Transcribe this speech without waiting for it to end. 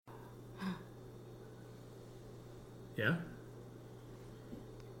Yeah?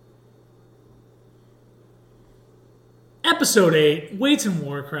 Episode 8, Weights in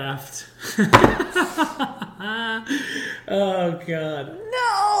Warcraft. Oh, God.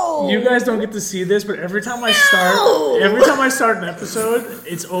 No! You guys don't get to see this, but every time I start an episode,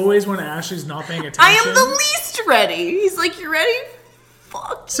 it's always when Ashley's not paying attention. I am the least ready. He's like, you ready?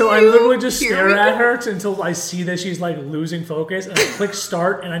 Fuck So you. I literally just Here stare we at go. her until I see that she's like losing focus, and I click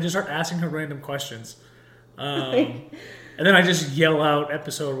start, and I just start asking her random questions. And then I just yell out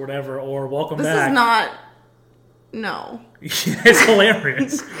episode whatever or welcome This back. is not... No. It's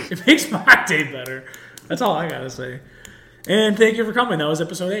hilarious. It makes my day better. That's all I gotta say. And thank you for coming. That was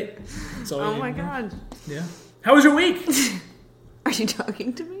episode 8. That's all Oh you my need to know. god. Yeah. How was your week? Are you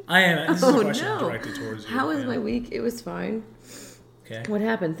talking to me? I am. This is a question no. directed towards you. How was Yeah. my week? It was fine. Okay. What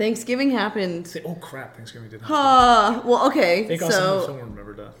happened? Thanksgiving happened. Oh crap! Thanksgiving didn't happen. Well, okay. Thank God someone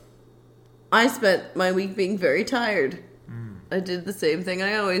remembered that. I spent my week being very tired. Mm. I did the same thing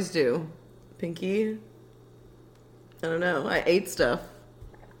I always do. Pinky. I don't know. I ate stuff.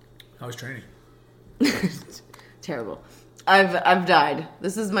 How was training? Terrible. I've died.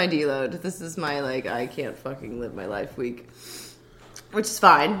 This is my deload. This is my I can't fucking live my life week. Which is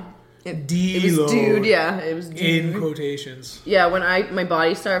fine. It Deload. was dude, yeah. It was dude. In quotations. Yeah, when my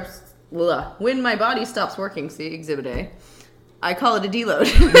body stops working, see Exhibit A, I call it a deload.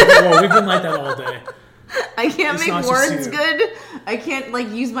 Well, we've been like that all day. I can't It's make not words sincere. good. I can't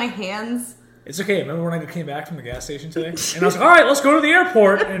use my hands. It's okay. Remember when I came back from the gas station today? And I was like, all right, let's go to the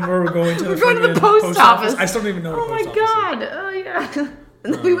airport. And we're going to We're going to the friggin' post office. I still don't even know what Oh the my post office god. Oh yeah.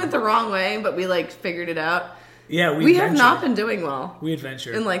 And then we went the wrong way, but we figured it out. is. Yeah, We have not been doing well We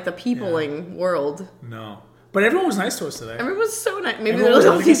adventured. in the peopling world. No. But everyone was nice to us today. Everyone's so nice. Maybe Everyone was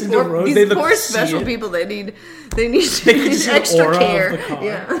they're letting us into the road. They these look poor to see special it. people. They need could just see the extra aura of care. the car.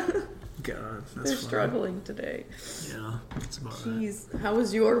 Yeah, God, that's they're funny. struggling today. Yeah, that's about right. Jeez, how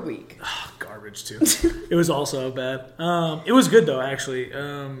was your week? Garbage too. It was also bad. It was good though, actually.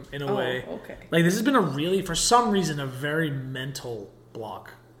 In a way. Okay. This has been for some reason, a very mental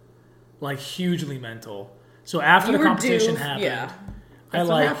block. Hugely mental. So after You the were competition due- happened, yeah. I That's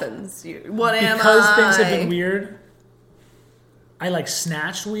what happens. What am I? because things have been weird. I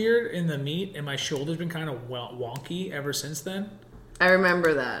snatched weird in the meet, and my shoulder's been kind of wonky ever since then. I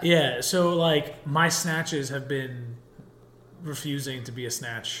remember that. Yeah, so my snatches have been refusing to be a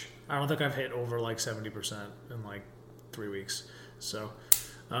snatch. I don't think I've hit over 70% in 3 weeks. So,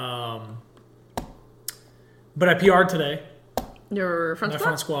 but I PR'd today. Your front My squat?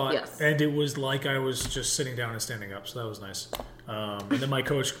 front squat, Yes. and it was like I was just sitting down and standing up, so that was nice. And then my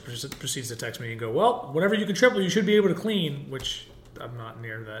coach proceeds to text me and go, "Well, whatever you can triple, you should be able to clean," which I'm not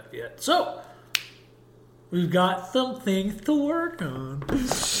near that yet. So we've got some things to work on,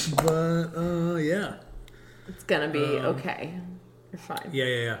 but yeah, It's gonna be okay. You're fine.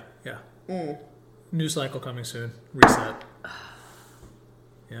 yeah. New cycle coming soon. Reset.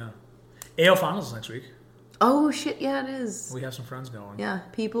 Yeah. AO finals next week. Oh shit! Yeah, it is. We have some friends going. Yeah,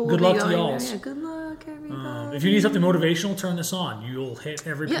 people. Good will luck be to going y'all. there. Yeah, good luck, everybody. If you need something motivational, turn this on. You'll hit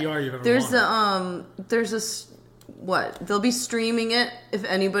every PR you've ever there's wanted. They'll be streaming it. If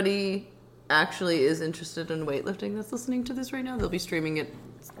anybody actually is interested in weightlifting that's listening to this right now, they'll be streaming it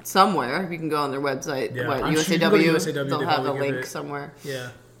somewhere. You can go on their website, Yeah, I'm sure you can go to USAW. USAW, They'll they have a probably give link it- somewhere. Yeah.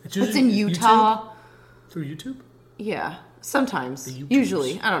 It's in Utah. YouTube? Through YouTube? Yeah, sometimes. The YouTubes.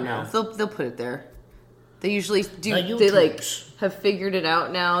 Usually, I don't know. Yeah. They'll put it there. They usually do. The They YouTubes. have figured it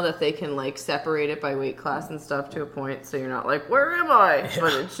out now that they can separate it by weight class and stuff to a point, so you're not where am I? Yeah.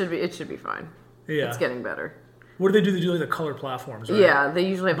 But it should be fine. Yeah. It's getting better. What do they do? They do the color platforms, right? Yeah, they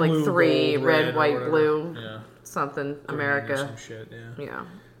usually have Blue, 3: gold, red, red, or white, whatever. blue, Yeah. something. Green or America. Some shit, yeah. Yeah.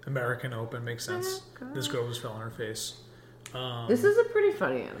 American Open makes sense. This girl just fell on her face. This is a pretty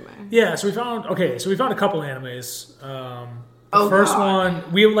funny anime. Yeah, so we found a couple animes. The Oh, first God.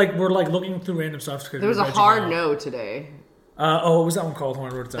 one, we're looking through random stuff. There was a hard no today. What was that one called? Hold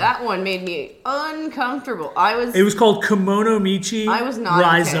on, I wrote it down. That one made me uncomfortable. It was called Kimono Michi I was not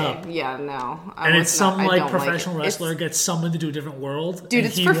Rise okay. Up. Yeah, no. And it's some I don't professional like it. wrestler gets summoned to a different world. Dude, and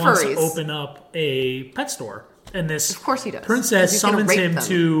it's he for wants furries. to open up a pet store. And this Of course he does. 'Cause princess he's gonna summons rape him them.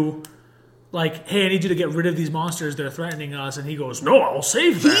 to hey, I need you to get rid of these monsters. They're threatening us. And he goes, no, I'll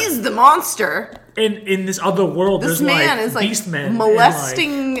save them. He's the monster. And in this other world, This there's man is beast men. and,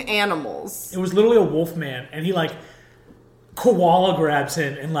 molesting animals. it was literally a wolf man. And he koala grabs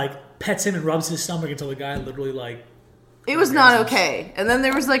him and pets him and rubs his stomach until the guy literally It was not okay. And then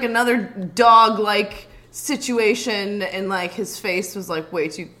there was another dog situation, and his face was way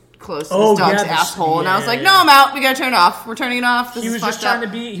too close to this dog's asshole, and I was like, "No, I'm out. We gotta turn it off. We're turning it off." He was just trying to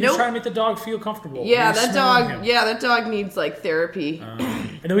be. He was trying to make the dog feel comfortable. Yeah, that dog. Yeah, that dog needs like therapy.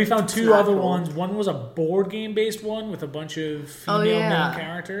 And then we found two other ones. One was a board game based one with a bunch of female main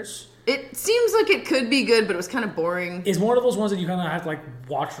characters. It seems like it could be good, but it was kind of boring. It's one of those ones that you kind of have to like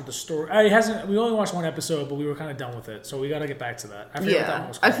watch for the story. It hasn't. We only watched one episode, but we were kind of done with it, so we got to get back to that. I forget what that one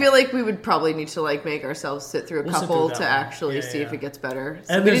was called. I feel like we would probably need to like make ourselves sit through a couple to actually see if it gets better.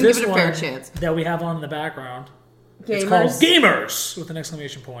 So and we didn't give it a fair one chance. That we have on in the background. Gamers. It's called Gamers with an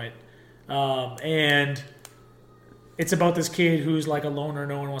exclamation point, and it's about this kid who's like a loner.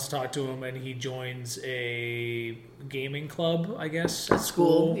 No one wants to talk to him, and he joins a gaming club, I guess, at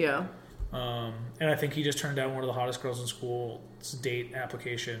school. Yeah. And I think he just turned down one of the hottest girls in school's date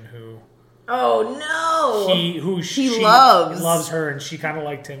application who... Oh, no! She loves her, and she kind of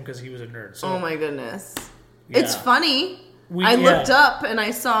liked him because he was a nerd. So, oh, my goodness. Yeah. It's funny. I looked up, and I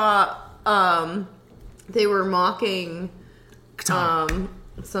saw they were mocking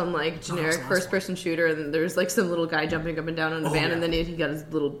some, like, generic first-person shooter, and there's, like, some little guy jumping up and down on a van, and then he got his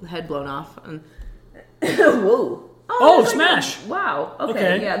little head blown off. And whoa. Oh, Smash! Wow.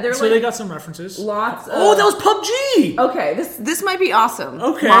 Okay. Yeah. So they got some references. Lots. Of... Oh, that was PUBG. Okay. This might be awesome.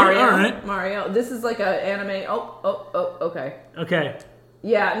 Okay. Mario. All right. Mario. This is like an anime. Oh. Okay. Okay.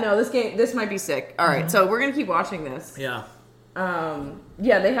 Yeah. No. This might be sick. All right. So we're gonna keep watching this. Yeah.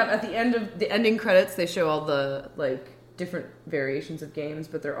 Yeah. They have at the end of the ending credits. They show all the like different variations of games,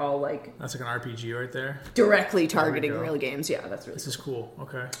 but they're all like that's like an RPG right there, directly targeting real games. Yeah, that's really. This is cool.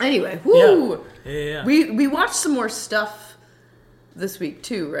 Okay. Anyway, woo! Yeah. We watched some more stuff this week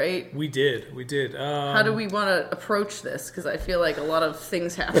too, right? We did. How do we want to approach this? Because I feel like a lot of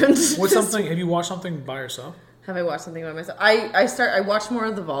things happened. What's something? Have you watched something by yourself? Have I watched something by myself? I watched more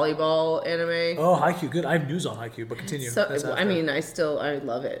of the volleyball anime. Oh, Haikyuu, good. I have news on Haikyuu, but continue. So, I mean, I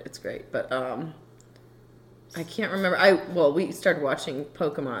love it. It's great, but I can't remember. We started watching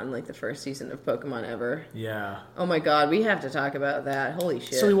Pokemon, like the first season of Pokemon ever. Yeah. Oh my god, we have to talk about that. Holy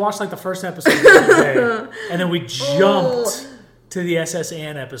shit. So we watched like the first episode the other day, and then we jumped to the SS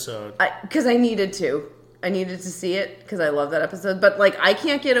Anne episode. Because I needed to. I needed to see it because I love that episode. But like, I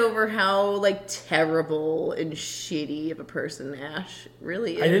can't get over how like terrible and shitty of a person Ash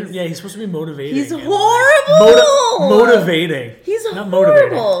really is. He's supposed to be motivating. He's horrible. Motivating. He's not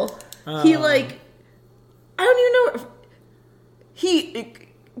horrible. He like. I don't even know. He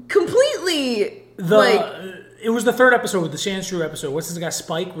completely it was the third episode, the Sandshrew episode. What's this guy?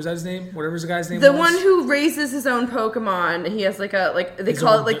 Spike? Was that his name? Whatever's the guy's name. The one who raises his own Pokemon. He has like they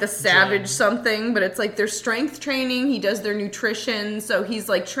call it like the Savage something, but it's like their strength training. He does their nutrition, so he's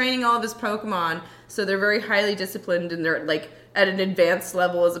like training all of his Pokemon. So they're very highly disciplined and they're like at an advanced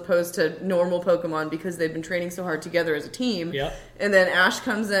level as opposed to normal Pokemon because they've been training so hard together as a team. Yeah. And then Ash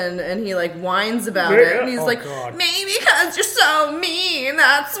comes in and he like whines about it. And he's God. Maybe because you're so mean,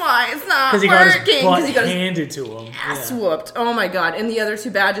 that's why it's not working. Because he got his butt handed to him. Ass whooped. Oh my god. And the other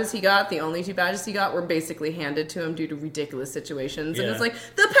two badges he got, the only two badges he got, were basically handed to him due to ridiculous situations. Yeah. And it's like,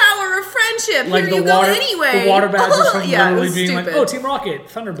 the power of friendship. Like here you go anyway. The water badges from literally being stupid. like, oh, Team Rocket,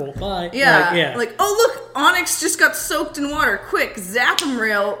 Thunderbolt, bye. Yeah. Like, oh look, Onyx just got soaked in water. Quick, zap him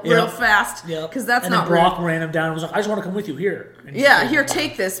real fast. Yeah. Because that's and not then Brock ran him down and was like, I just want to come with you here. Yeah, here,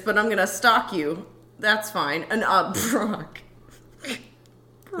 take this, but I'm going to stalk you. That's fine. And Brock.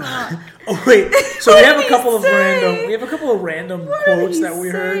 Oh wait, so we have a couple of random quotes that we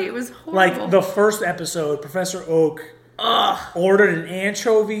heard. It was horrible. Like the first episode, Professor Oak ordered an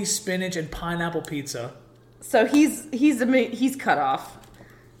anchovy, spinach, and pineapple pizza. So he's cut off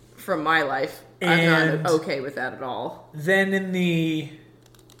from my life. I'm not okay with that at all. Then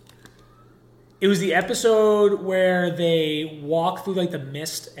it was the episode where they walk through like the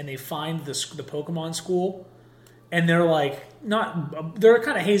mist and they find the Pokemon school, and they're like they're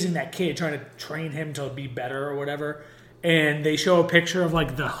kind of hazing that kid, trying to train him to be better or whatever. And they show a picture of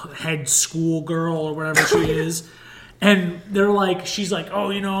like the head school girl or whatever she is, and they're like, she's like, oh,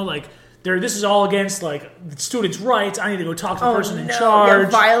 like. This is all against like students' rights. I need to go talk to the person in charge. Yeah,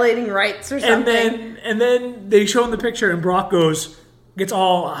 violating rights or something. And then they show him the picture, and Brock gets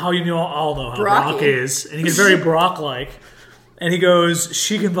all how you all know how Brock is, and he gets very Brock-like, and he goes,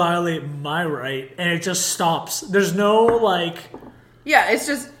 "She can violate my right," and it just stops. There's no like. Yeah, it's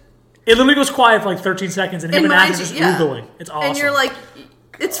just. It literally goes quiet for like 13 seconds, and him and Ash are just googling. It's awesome. And you're like,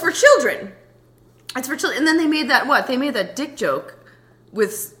 it's for children. It's for children. And then they made that dick joke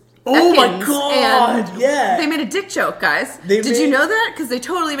with. Oh my god! Yeah, they made a dick joke, guys. Did you know that? Because they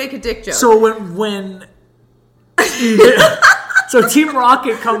totally make a dick joke. So when So Team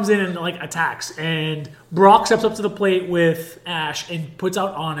Rocket comes in and like attacks, and Brock steps up to the plate with Ash and puts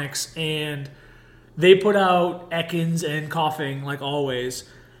out Onyx, and they put out Ekans and Coughing like always,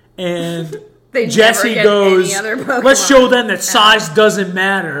 and They Jesse never get goes, any other Pokemon. "Let's show them that size doesn't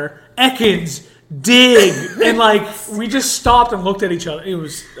matter." Ekans, dig, and like we just stopped and looked at each other. It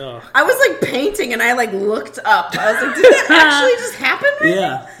was. I was like painting, and I like looked up. I was like, "Did that actually just happen?" Right?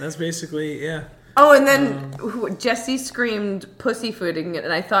 Yeah, that's basically Oh, and then Jessie screamed "pussyfooting,"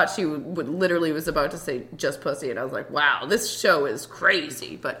 and I thought she would literally was about to say "just pussy," and I was like, "Wow, this show is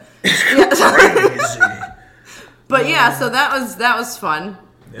crazy." But yeah. But yeah, so that was fun.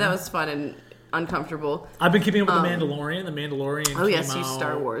 Yeah. That was fun and uncomfortable. I've been keeping up with The Mandalorian. The Mandalorian. Oh yes, came you out,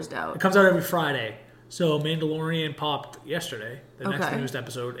 Star Wars'd out. It comes out every Friday. So Mandalorian popped yesterday, the next Okay. newest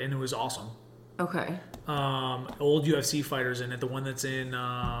episode, and it was awesome. Okay. Old UFC fighters in it. The one that's in.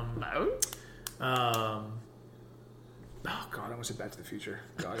 Oh God, I almost said Back to the Future.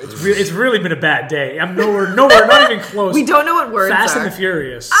 God, it's really been a bad day. I'm nowhere, not even close. We don't know what words Fast are. and the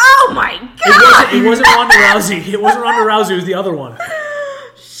Furious. Oh my God! It wasn't Ronda Rousey. It wasn't Ronda Rousey. It was the other one.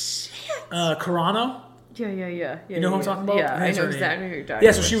 Shit. Carano. Yeah. You know who I'm talking about? Yeah, I know her exactly name. who you're talking about.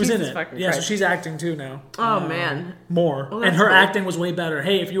 Yeah, so she was in Jesus it. fucking Yeah, so Christ. she's acting too now. Oh man. More. Well, and her cool. acting was way better.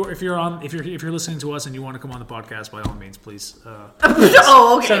 Hey, if you're listening to us and you want to come on the podcast, by all means, please.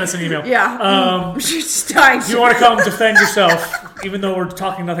 Oh, okay. Send us an email. Yeah. She's dying. If you want to come defend yourself, even though we're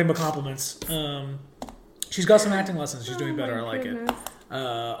talking nothing but compliments. She's got some acting lessons. She's doing better. I like it.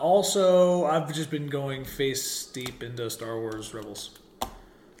 Also, I've just been going face deep into Star Wars Rebels.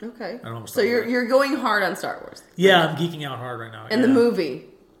 Okay. I don't know. So you're going hard on Star Wars. Yeah, I'm geeking out hard right now. And the movie.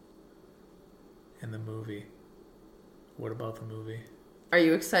 And the movie. What about the movie? Are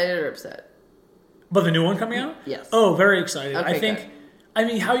you excited or upset? But the new one coming out? Yes. Oh, very excited. Okay, I think. good. I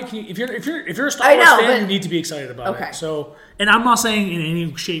mean, how you can if you're a Star I Wars know, fan, but- you need to be excited about Okay. it. So, and I'm not saying in any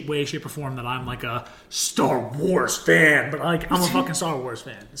way, shape, or form that I'm like a Star Wars fan, but like I'm a fucking Star Wars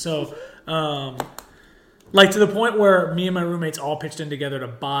fan. So, like to the point where me and my roommates all pitched in together to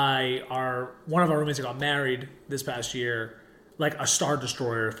buy one of our roommates that got married this past year, like a Star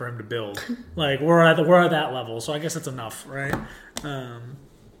Destroyer for him to build. Like we're at that level. So I guess that's enough, right?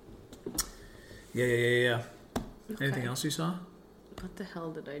 Yeah. Anything else you saw? What the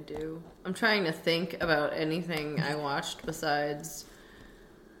hell did I do? I'm trying to think about anything I watched besides.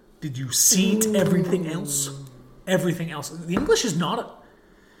 Did you see everything else? Everything else. The English is not a...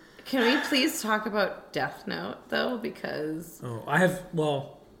 Can we please talk about Death Note though? Because I have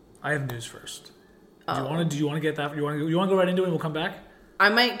news first. Do you want to get that? You want to go right into it and we'll come back? I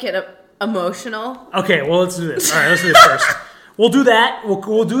might get emotional. Okay, well let's do this. All right, let's do this first. We'll do that.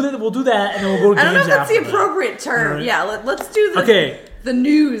 We'll do that. We'll do that, and then we'll go to I don't games know if that's the after that. appropriate term. Right. Yeah, let's do the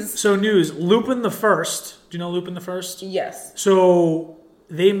news. So news. Lupin the First. Do you know Lupin the First? Yes. So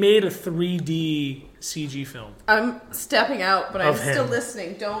they made a 3D CG film. I'm stepping out, but I'm Of him. still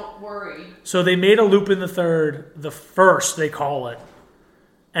listening. Don't worry. So they made a Lupin the Third, the first they call it,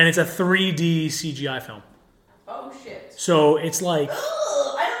 and it's a 3D CGI film. Oh shit. So it's like I don't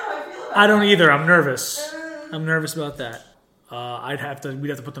know how I feel about I don't either. I'm nervous. I'm nervous about that. We'd have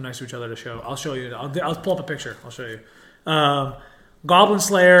to put them next to each other to show. I'll show you. I'll pull up a picture. I'll show you. Goblin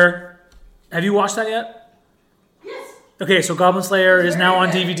Slayer. Have you watched that yet? Yes. Okay, so Goblin Slayer is now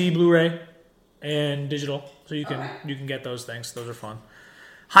on DVD, Blu-ray, and digital, so you can get those things. Those are fun.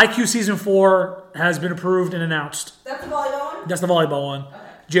 Haikyuu Season 4 has been approved and announced. That's the volleyball one? That's the volleyball one. Okay.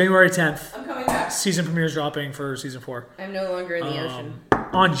 January 10th. I'm coming back. Season premieres dropping for Season 4. I'm no longer in the ocean.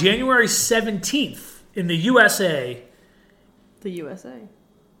 On January 17th in the USA. The USA.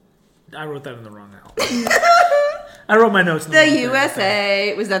 I wrote that in the wrong now. I wrote my notes in the The wrong thing.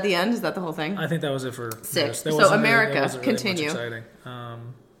 USA. Was that the end? Is that the whole thing? I think that was it for Sick. news. That So wasn't America, that wasn't really continue. much exciting.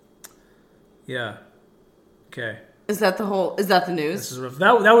 Yeah. Okay. Is that the news? This is rough.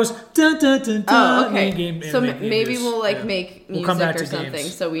 That was dun, dun, dun, dun, Oh, okay. game, So game maybe news. we'll Yeah. make We'll music come back or to something,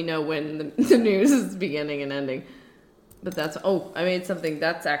 games. so we know when the news is beginning and ending. But I made something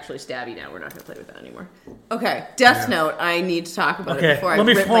that's actually stabby now. We're not going to play with that anymore. Okay, Death Note. I need to talk about it Okay. before I Let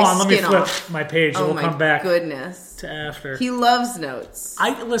me rip my Let me skin flip off. my page. and Oh we'll my come back goodness. to after. He loves notes.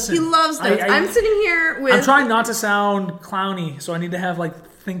 Listen. He loves notes. I'm sitting here with. I'm trying not to sound clowny, so I need to have like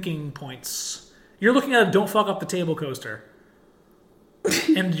thinking points. You're looking at a "Don't fuck up the table" coaster,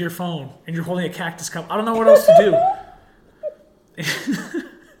 and your phone, and you're holding a cactus cup. I don't know what else to do.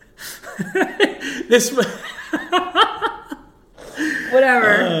 This.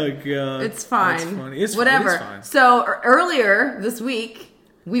 Whatever. Oh god. It's fine. That's funny. It's Whatever. It's fine. So earlier this week,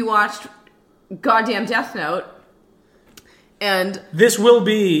 we watched goddamn Death Note, and This will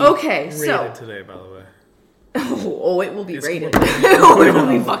be Okay, rated so- today, by the way. it will be rated. It will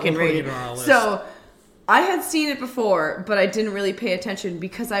be fucking rated. On So, I had seen it before, but I didn't really pay attention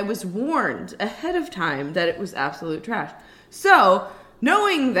because I was warned ahead of time that it was absolute trash. So,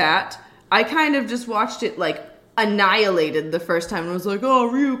 knowing that, I kind of just watched it like annihilated the first time and was like, oh,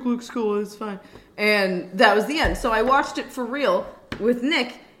 Ryuk looks cool, it's fine. And that was the end. So I watched it for real with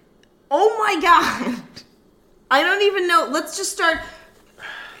Nick. Oh my god. I don't even know. Let's just start.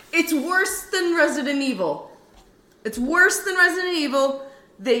 It's worse than Resident Evil. It's worse than Resident Evil.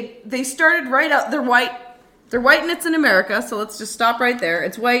 They started right out. They're white. They're white and it's in America. So let's just stop right there.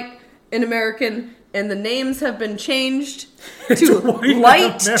 It's white and American. And the names have been changed to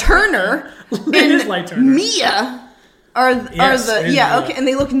Light Turner and Light Turner. Mia are okay, and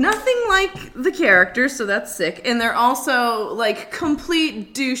they look nothing like the characters, so that's sick. And they're also like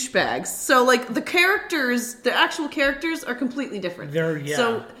complete douchebags. So like the actual characters are completely different.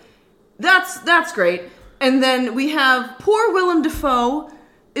 So that's great. And then we have poor Willem Dafoe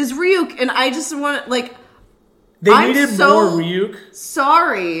is Ryuk, and I just want like. They needed more Ryuk.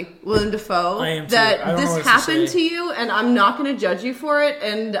 Sorry, Willem Dafoe, I am too. that this happened to you, and I'm not going to judge you for it.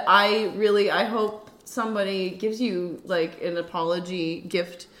 And I hope somebody gives you like an apology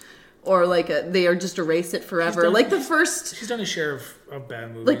gift, or like they are just erase it forever. Like the first, she's done a share of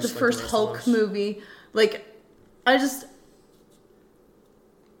bad movies, like the first Hulk movie. Like, it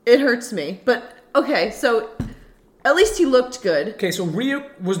hurts me. But okay, so at least he looked good. Okay, so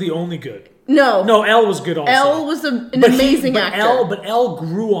Ryuk was the only good. No, Elle was good also. Elle was an amazing actor. But Elle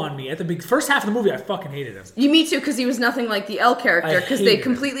grew on me. At the first half of the movie, I fucking hated him. Me too, because he was nothing like the Elle character, because they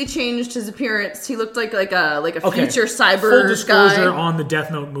completely changed his appearance. He looked like a future cyber Full disclosure guy. on the Death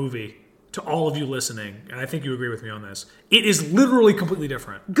Note movie, to all of you listening, and I think you agree with me on this, it is literally completely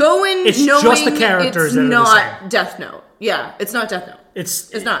different. It's just the characters it's that are not the same. Death Note. Yeah, it's not Death Note.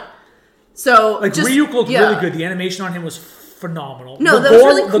 It's not. So Ryuk looked really good. The animation on him was phenomenal. No, that was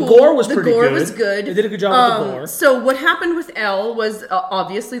really cool. The gore was pretty good. The gore was good. They did a good job with the gore. So what happened with Elle was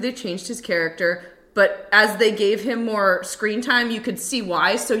obviously they changed his character, but as they gave him more screen time, you could see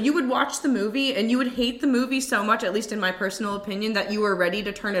why. So you would watch the movie and you would hate the movie so much, at least in my personal opinion, that you were ready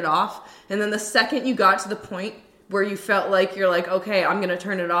to turn it off. And then the second you got to the point where you felt like you're like, okay, I'm going to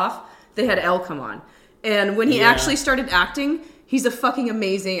turn it off, they had Elle come on. And when he actually started acting, he's a fucking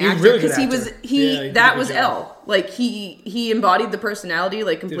amazing actor, because that was Elle. Like he embodied the personality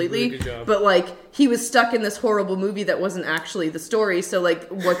like completely, did a really good job. But like he was stuck in this horrible movie that wasn't actually the story. So like,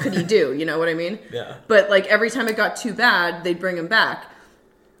 what could he do? You know what I mean? Yeah. But like every time it got too bad, they'd bring him back.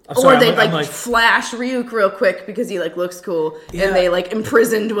 Or they'd flash Ryuk real quick because he like looks cool, and they like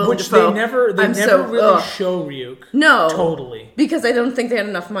imprisoned Willem Dafoe. They never really show Ryuk. No, totally, because I don't think they had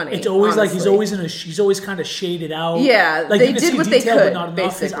enough money. It's always honestly. Like he's always kind of shaded out. Yeah, like they did what they could. But not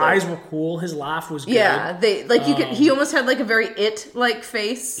basically, his eyes were cool. His laugh was good. Yeah, you could. He almost had like a very like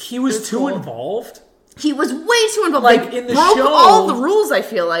face. He was too involved. He was way too involved. Like in the broke show, all the rules. I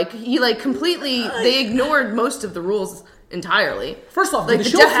feel like he like completely. They ignored most of the rules entirely. First off, like did the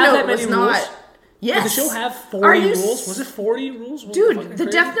show have that many rules? Yes. Did the show have 40 rules? Was it 40 rules? Dude, the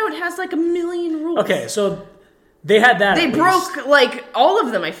Death Note has like 1,000,000 rules. Okay, so they had that. They broke like all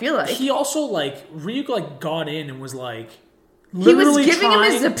of them, I feel like. He also like Ryuk like got in and was like he was giving him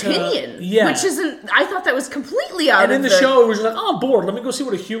his opinion, which isn't. I thought that was completely out. And in the show, it was like, "Oh, I'm bored. Let me go see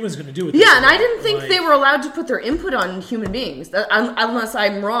what a human's going to do with this." Yeah, and I didn't think they were allowed to put their input on human beings, unless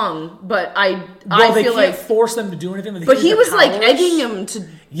I'm wrong. But I feel like force them to do anything. But he was like egging him to.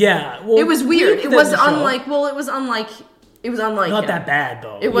 Yeah, well, it was weird. It was unlike. Well, it was unlike. It was unlike. Not that bad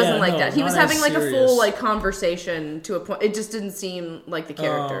though. It wasn't like that. He was having like a full like conversation to a point. It just didn't seem like the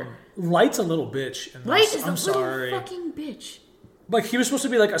character. Light's a little bitch. Light is a little fucking bitch. Like, he was supposed to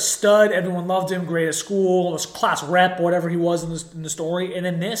be, like, a stud. Everyone loved him. Great at school. Was class rep, whatever he was in the story. And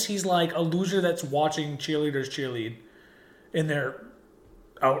in this, he's, like, a loser that's watching cheerleaders cheerlead. And they're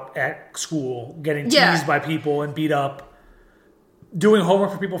out at school getting teased by people and beat up. Doing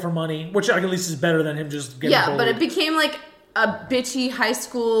homework for people for money. Which, at least, is better than him just getting bullied. But it became, like, a bitchy high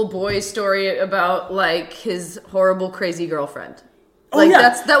school boy story about, like, his horrible, crazy girlfriend. Like,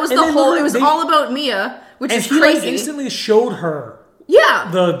 that was the whole... It was all about Mia, which is crazy. And he instantly showed her... Yeah.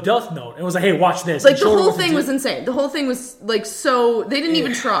 The Death Note. It was like, hey, watch this. Like, the whole thing was insane. The whole thing was, like, so... They didn't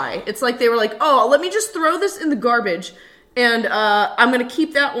even try. It's like they were like, oh, let me just throw this in the garbage, and I'm going to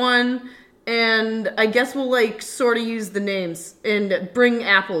keep that one, and I guess we'll, like, sort of use the names, and bring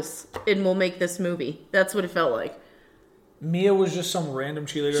apples, and we'll make this movie. That's what it felt like. Mia was just some random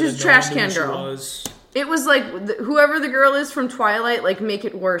cheerleader. She's a trash can girl. It was like, whoever the girl is from Twilight, like, make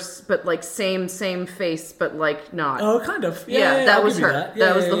it worse, but, like, same face, but, like, not. Oh, kind of. Yeah, that was her.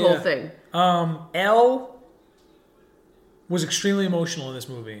 That was the whole thing. Elle was extremely emotional in this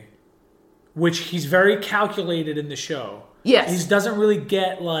movie, which he's very calculated in the show. Yes. He doesn't really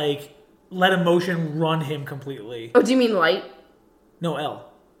get, like, let emotion run him completely. Oh, do you mean Light? No,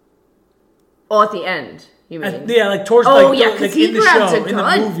 L. Oh, at the end, you mean? Yeah, like towards because he in the grabbed show, a in the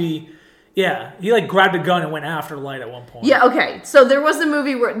gun. movie. Yeah, he like grabbed a gun and went after Light at one point. Yeah, okay. So there was a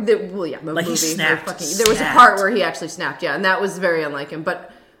movie where, he snapped. There was a part where he actually snapped, yeah, and that was very unlike him.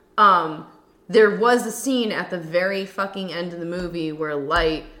 But there was a scene at the very fucking end of the movie where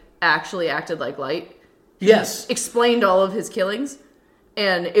Light actually acted like Light. Yes. He explained all of his killings,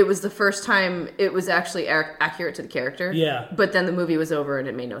 and it was the first time it was actually accurate to the character. Yeah. But then the movie was over and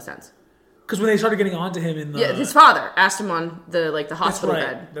it made no sense. Because when they started getting onto him in the... Yeah, his father asked him on the hospital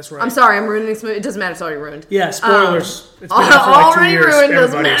bed. That's right. I'm sorry, I'm ruining this movie. It doesn't matter, it's already ruined. Yeah, spoilers. It's been out for like 2 already years. ruined,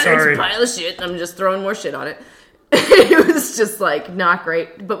 doesn't Everybody, matter. sorry. It's a pile of shit. I'm just throwing more shit on it. It was just like not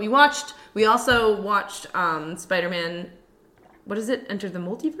great. But we also watched Spider-Man, what is it? Enter the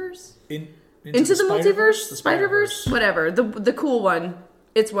Multiverse? Into the Multiverse? The Spider-Verse? Whatever. The cool one.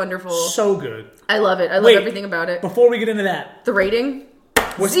 It's wonderful. So good. I love it. I love everything about it. Before we get into that. The rating?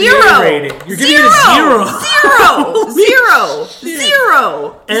 What's Zero! the A rating? You're giving it a 0.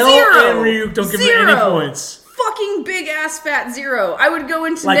 Zero! L and Ryuk don't give me any points. Fucking big ass fat 0. I would go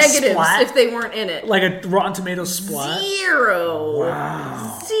into Like negatives splat? if they weren't in it. Like a Rotten Tomatoes splat? 0.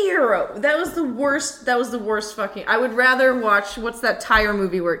 Wow. 0. That was the worst fucking... I would rather watch... What's that tire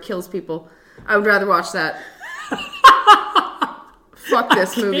movie where it kills people? I would rather watch that. Fuck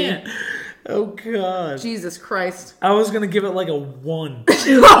this movie. Oh, God. Jesus Christ. I was going to give it like a 1.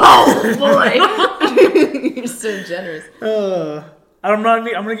 Oh, boy. You're so generous. I'm going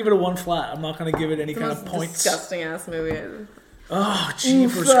to give it a 1 flat. I'm not going to give it any kind of points. Disgusting ass movie. Oh,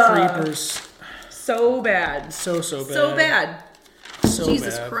 Jeepers Creepers. So bad. So bad. So bad. So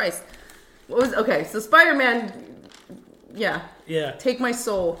Jesus bad. Christ. Okay, so Spider-Man, yeah. Yeah. Take my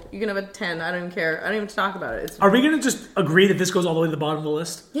soul. You can have a 10. I don't even care. I don't even talk about it. Are we going to just agree that this goes all the way to the bottom of the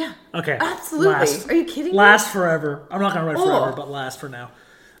list? Yeah. Okay. Absolutely. Last. Are you kidding me? Last forever. I'm not going to write forever, but last for now.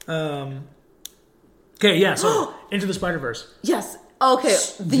 Okay, yeah, so Into the Spider-Verse. Yes. Okay,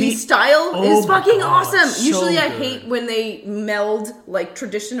 the style is fucking awesome. Usually I hate when they meld like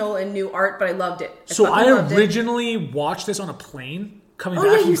traditional and new art, but I loved it. I originally watched this on a plane coming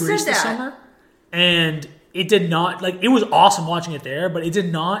back from Greece this summer. And it did not, like, it was awesome watching it there, but it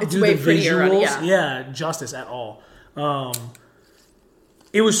did not do the visuals justice at all.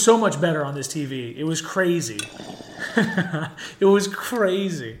 It was so much better on this TV. It was crazy. It was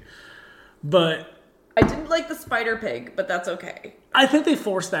crazy. But I didn't like the Spider Pig, but that's okay. I think they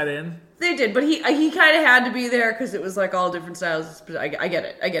forced that in. They did, but he kind of had to be there because it was like all different styles. I get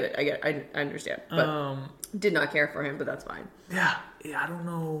it. I understand. But did not care for him, but that's fine. Yeah, I don't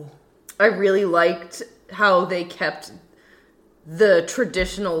know. I really liked how they kept the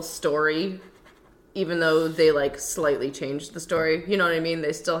traditional story, even though they like slightly changed the story. You know what I mean?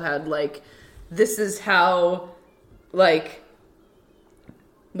 They still had like, this is how, like,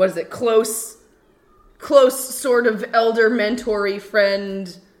 what is it? Close sort of elder mentor-y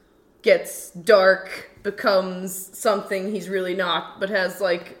friend gets dark, becomes something he's really not, but has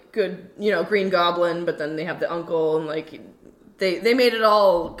like good, Green Goblin, but then they have the uncle, and like they made it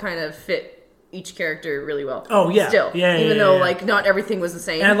all kind of fit each character really well. Oh yeah. Still. Even though like not everything was the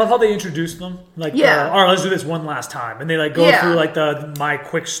same. And I love how they introduced them. Like, all right, let's do this one last time. And they like go through like my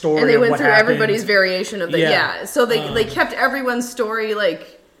quick story. And they went through happened. Everybody's variation of the So they kept everyone's story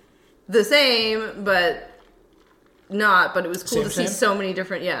like the same, but it was cool to see so many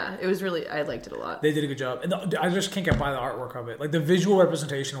different. It was really, I liked it a lot. They did a good job, and I just can't get by the artwork of it. Like the visual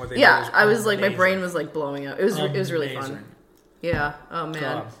representation of what they did. I was like, my brain was like blowing up. It was really fun. Yeah. Oh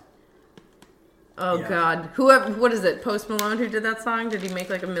man. God. Whoever, what is it? Post Malone who did that song? Did he make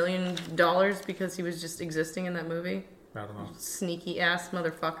like $1 million because he was just existing in that movie? I don't know. Sneaky ass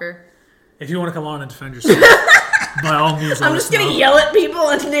motherfucker. If you want to come on and defend yourself, by all means, I'm just going to yell at people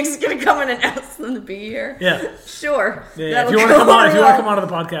and Nick's going to come in and ask them to be here. Yeah. Sure. Yeah, if you want to come on to the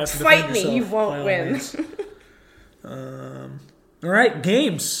podcast and fight defend me, yourself, you won't win. All right,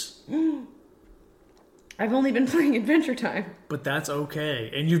 games. I've only been playing Adventure Time. But that's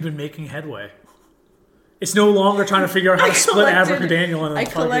okay. And you've been making headway. It's no longer trying to figure out how to split Abracadaniel. I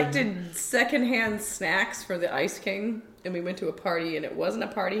collected secondhand snacks for the Ice King, and we went to a party, and it wasn't a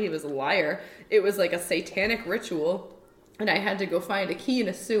party, he was a liar. It was like a satanic ritual, and I had to go find a key in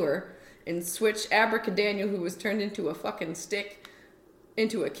a sewer and switch Abracadaniel, who was turned into a fucking stick,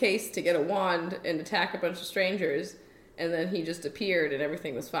 into a case to get a wand and attack a bunch of strangers, and then he just appeared, and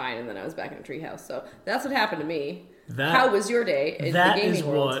everything was fine, and then I was back in a treehouse. So that's what happened to me. How was your day in the gaming is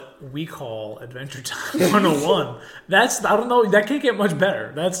world? what we call Adventure Time 101. I don't know, that can't get much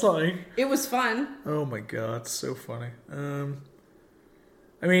better. That's like... It was fun. Oh my god, it's so funny.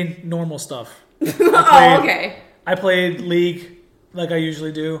 I mean, normal stuff. Okay. I played League like I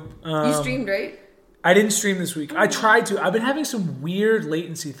usually do. You streamed, right? I didn't stream this week. I tried to. I've been having some weird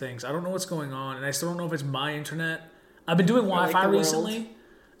latency things. I don't know what's going on, and I still don't know if it's my internet. I've been doing Wi-Fi recently,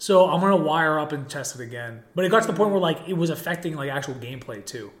 so I'm gonna wire up and test it again. But it got to the point where like it was affecting like actual gameplay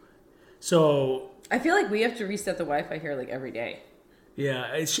too. So I feel like we have to reset the Wi-Fi here like every day.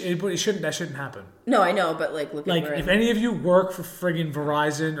 Yeah, it shouldn't. That shouldn't happen. No, I know, but like, if any of you work for friggin'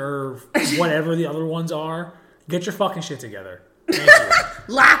 Verizon or whatever the other ones are, get your fucking shit together. Thank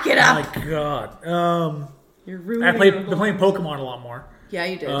you. Lock it up. Oh my god. You're ruining. I've been playing Pokemon a lot more. Yeah,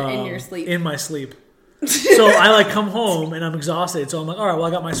 you did in your sleep. In my sleep. So I like come home and I'm exhausted. So I'm like, all right, well I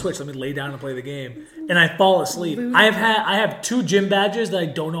got my Switch. Let me lay down and play the game. And I fall asleep. I have 2 gym badges that I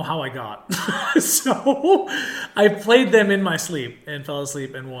don't know how I got. So I played them in my sleep and fell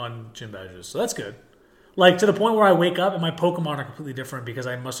asleep and won gym badges. So that's good. Like to the point where I wake up and my Pokemon are completely different because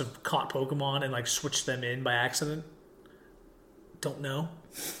I must have caught Pokemon and like switched them in by accident. Don't know.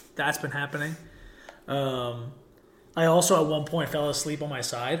 That's been happening. I also at one point fell asleep on my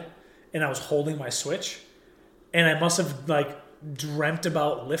side. And I was holding my Switch, and I must have like dreamt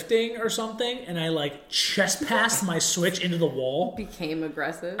about lifting or something, and I like chest passed my Switch into the wall. Became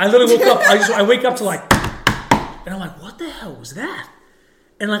aggressive. I literally woke up. I wake up to like, and I'm like, what the hell was that?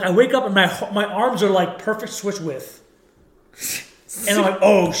 And like I wake up and my arms are like perfect Switch width, and I'm like,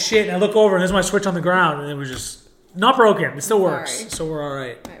 oh shit! And I look over and there's my Switch on the ground, and it was just not broken. It still works, so we're all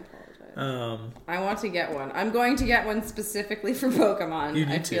right. I want to get one. I'm going to get one specifically for Pokemon. You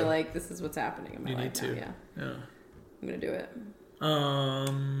need I to. feel like this is what's happening in my life now. Yeah. I'm going to do it.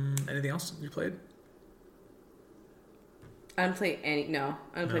 Anything else you played? I didn't play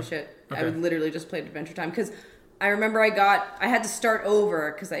play shit. Okay. I would literally just played Adventure Time because I remember I had to start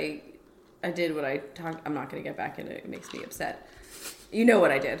over because I did what I talked. I'm not going to get back into it. It makes me upset. You know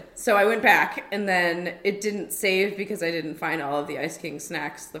what I did. So I went back, and then it didn't save because I didn't find all of the Ice King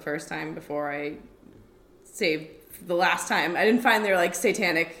snacks the first time before I saved the last time. I didn't find their, like,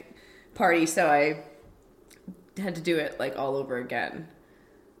 satanic party, so I had to do it, like, all over again.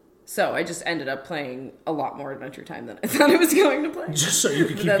 So I just ended up playing a lot more Adventure Time than I thought I was going to play. Just so you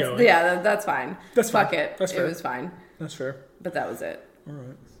could keep going. Yeah, that's fine. Fuck it. That's fair. It was fine. That's fair. But that was it. All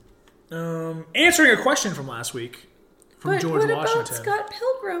right. Answering a question from last week. From George Washington. What about Scott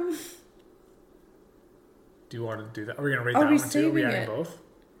Pilgrim? Do you want to do that? Are we going to rate that one too? Are we adding both?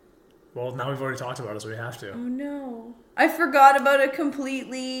 Well, now we've already talked about it, so we have to. Oh, no. I forgot about it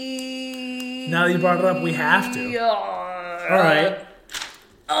completely. Now that you brought it up, we have to. All right.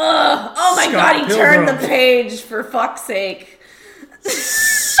 Oh, my God. He turned the page, for fuck's sake.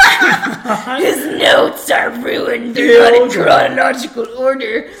 His notes are ruined. They're not in chronological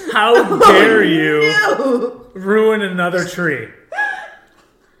order. How dare you ruin another tree?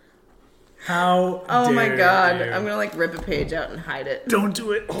 How Oh my God. you. I'm going to like rip a page out and hide it. Don't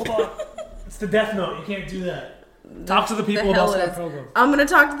do it. Hold on. It's the Death Note. You can't do that. Talk to the people about Scott Pilgrim. I'm going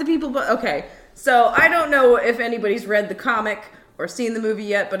to talk to the people, but okay. So I don't know if anybody's read the comic or seen the movie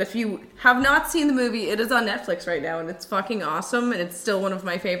yet, but if you have not seen the movie, it is on Netflix right now, and it's fucking awesome, and it's still one of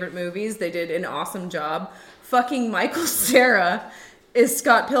my favorite movies. They did an awesome job. Fucking Michael Cera is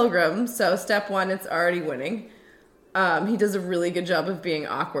Scott Pilgrim, so step 1, it's already winning. He does a really good job of being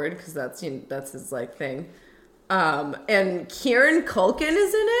awkward, because that's his, like, thing. And Kieran Culkin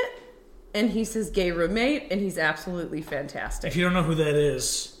is in it, and he's his gay roommate, and he's absolutely fantastic. If you don't know who that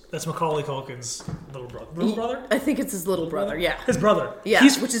is, that's Macaulay Culkin's little brother. Little brother? I think it's his little brother, yeah. His brother. Yeah.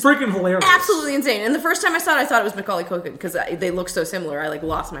 Which is freaking hilarious. Absolutely insane. And the first time I saw it was Macaulay Culkin, because they look so similar. I, like,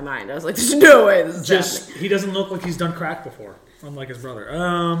 lost my mind. I was like, there's no way this is happening. He doesn't look like he's done crack before, unlike his brother.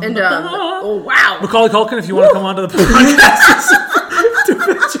 Oh, wow. Macaulay Culkin, if you want to come onto the podcast to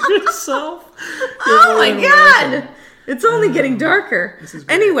picture yourself. Oh, my God. It's only getting darker.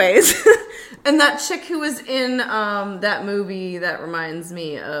 Anyways... And that chick who was in that movie that reminds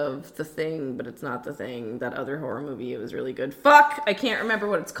me of The Thing, but it's not The Thing. That other horror movie, it was really good. Fuck, I can't remember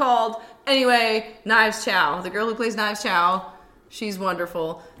what it's called. Anyway, Knives Chow. The girl who plays Knives Chow, she's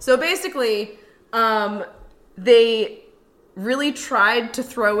wonderful. So basically, they really tried to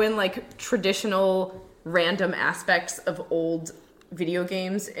throw in like traditional random aspects of old video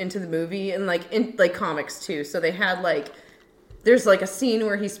games into the movie and like in like comics too. So they had like... There's, like, a scene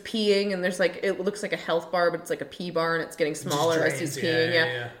where he's peeing, and there's, like, it looks like a health bar, but it's, like, a pee bar, and it's getting smaller as he's peeing.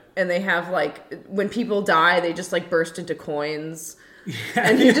 Yeah. And they have, like, when people die, they just, like, burst into coins.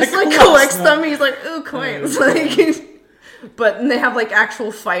 and he just like collects them. He's like, ooh, coins. But and they have like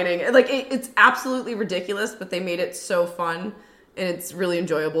actual fighting. Like it's absolutely ridiculous, but they made it so fun. And it's really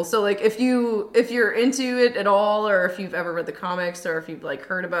enjoyable. So like if you're into it at all, or if you've ever read the comics, or if you've like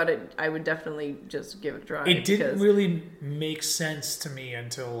heard about it, I would definitely just give it a try. It didn't really make sense to me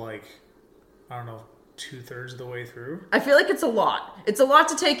until like, I don't know, 2/3 of the way through. I feel like it's a lot. It's a lot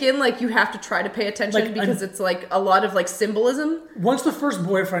to take in. Like you have to try to pay attention because it's like a lot of like symbolism. Once the first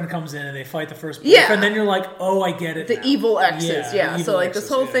boyfriend comes in and they fight the first boyfriend, then you're like, oh, I get it. The now. evil exes, Yeah. So like this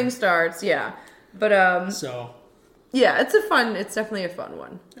whole thing starts, But yeah, it's definitely a fun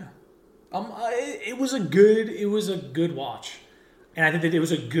one. Yeah. It was a good watch. And I think that it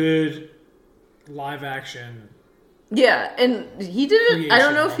was a good live action. Yeah, and he did it. I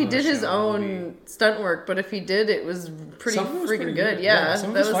don't know if he did his own movie. Stunt work, but if he did, it was pretty freaking good. Yeah, some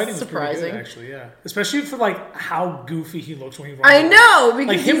of that his fighting was surprising. Was pretty good, actually, yeah. Especially for like how goofy he looks when he runs. I know, because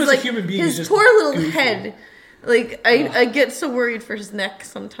like him he's as like, a human being his is just poor little goofy. head. Like I get so worried for his neck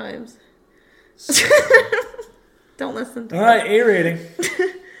sometimes. Don't listen to All right, A rating.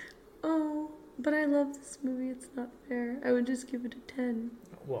 Oh, but I love this movie. It's not fair. I would just give it a 10.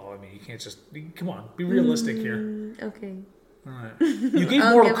 Well, I mean, you can't just... Come on, be realistic here. Okay. All right. You gave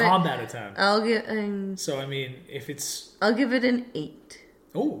Mortal Kombat a 10. I'll get... so, I mean, if it's... I'll give it an 8.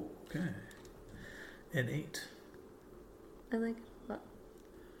 Oh, okay. An 8. I like it a lot.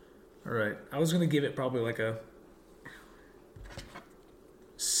 All right. I was going to give it probably like a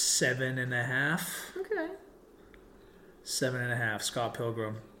 7.5. Okay. 7.5. Scott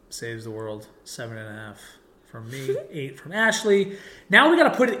Pilgrim Saves the World. 7.5 from me. 8 from Ashley. Now we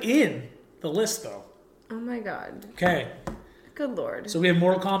got to put it in the list, though. Oh my god. Okay. Good lord. So we have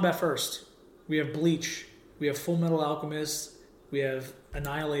Mortal Kombat first. We have Bleach. We have Full Metal Alchemist. We have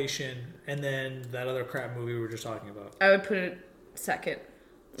Annihilation. And then that other crap movie we were just talking about. I would put it second.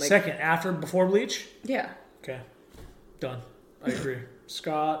 Second, before Bleach? Yeah. Okay. Done. I agree.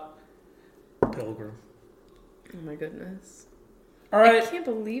 Scott Pilgrim. Oh my goodness. All right. I can't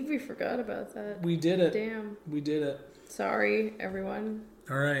believe we forgot about that. We did it. Damn. We did it. Sorry, everyone.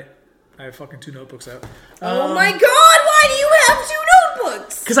 All right. I have fucking 2 notebooks out. Oh my god, why do you have 2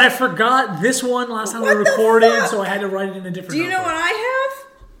 notebooks? Because I forgot this one last time we recorded, so I had to write it in a different Do you know what I have?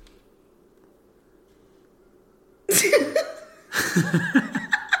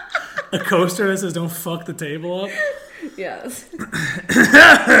 A coaster that says "Don't fuck the table up." Yes.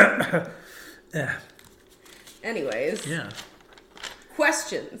 Yeah. Anyways. Yeah.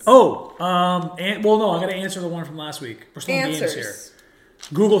 Questions. Oh, no, I got to answer the one from last week. We're still in games here.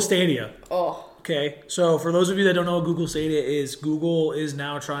 Google Stadia. Oh. Okay, so for those of you that don't know what Google Stadia is, Google is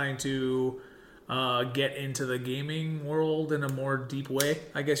now trying to get into the gaming world in a more deep way,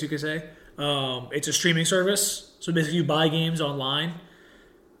 I guess you could say. It's a streaming service. So basically you buy games online.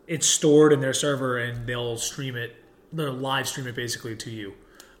 It's stored in their server and they'll stream it. They'll live stream it basically to you.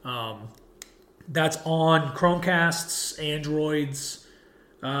 That's on Chromecasts, Androids.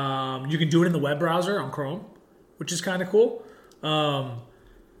 You can do it in the web browser on Chrome, which is kind of cool.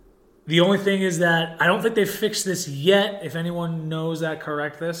 The only thing is that I don't think they've fixed this yet. If anyone knows that,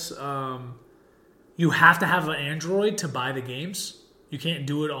 correct this. You have to have an Android to buy the games. You can't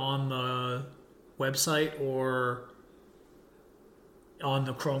do it on the website or on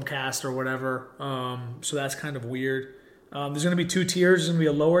the Chromecast or whatever. So that's kind of weird. There's going to be 2 tiers. There's going to be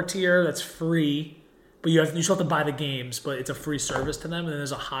a lower tier that's free, but you still have to buy the games, but it's a free service to them. And then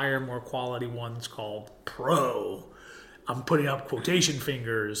there's a higher, more quality one that's called Pro. I'm putting up quotation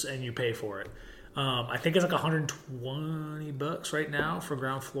fingers, and you pay for it. I think it's like $120 right now for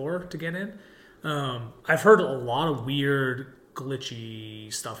ground floor to get in. I've heard a lot of weird,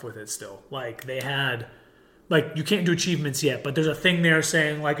 glitchy stuff with it still. Like they had, like you can't do achievements yet, but there's a thing there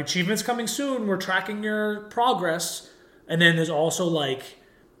saying like achievements coming soon. We're tracking your progress, and then there's also like,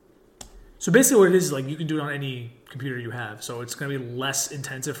 so basically what it is like you can do it on any computer you have, so it's going to be less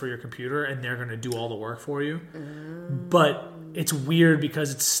intensive for your computer, and they're going to do all the work for you. But it's weird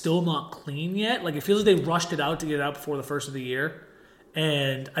because it's still not clean yet. Like it feels like they rushed it out to get it out before the first of the year.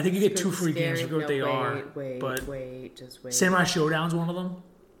 And I think you get 2 free games. I forget what they are. Just wait. Samurai Showdown's one of them.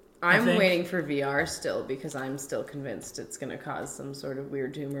 I'm waiting for VR still because I'm still convinced it's going to cause some sort of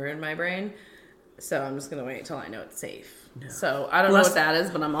weird tumor in my brain. So I'm just going to wait until I know it's safe. Yeah. So I don't know what that is,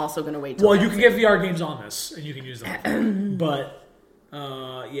 but I'm also going to wait till Well, you can get VR games on this, and you can use them. But,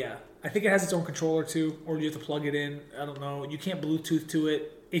 yeah. I think it has its own controller, too. Or you have to plug it in. I don't know. You can't Bluetooth to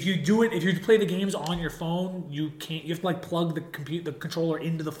it. If you play the games on your phone, you can't. You have to like plug the controller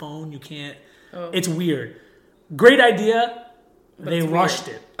into the phone. You can't. Oh. It's weird. Great idea. They rushed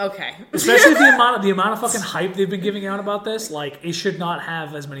it. Okay. Especially the amount of fucking hype they've been giving out about this. Like, it should not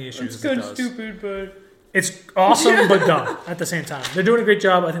have as many issues as it does. Stupid, but It's awesome but dumb at the same time. They're doing a great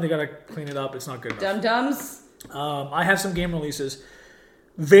job. I think they gotta clean it up. It's not good enough. Dum-dums. I have some game releases.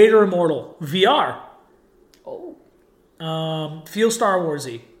 Vader Immortal VR. Oh. Feels Star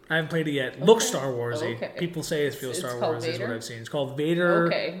Warsy. I haven't played it yet. Okay. Looks Star Warsy. Okay. People say it feels Star Wars. Vader? Is what I've seen. It's called Vader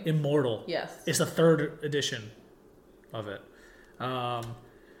Immortal. Yes. It's the 3rd edition of it.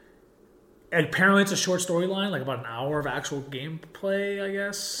 Apparently, it's a short storyline, like about an hour of actual gameplay, I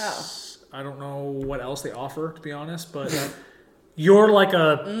guess. Oh. I don't know what else they offer, to be honest, but you're like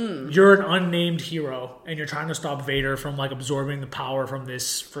you're an unnamed hero, and you're trying to stop Vader from like absorbing the power from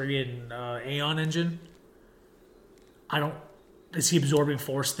this friggin' Aeon engine. Is he absorbing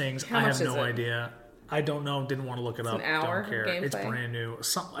Force things? I have no idea. I don't know. Didn't want to look it up. An hour don't care. gameplay? It's brand new.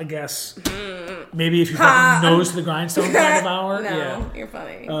 I guess. Maybe if you fucking nose to the grindstone kind of hour. No, yeah. you're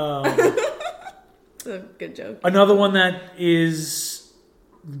funny. It's a good joke. Another one that has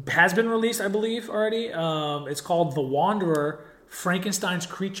been released, I believe, already. It's called The Wanderer, Frankenstein's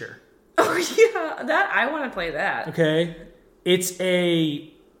Creature. Oh yeah, that I want to play that. Okay, it's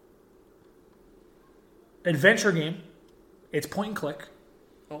a adventure game. It's point and click,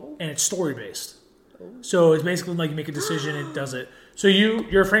 and it's story based. So it's basically like you make a decision, it does it. So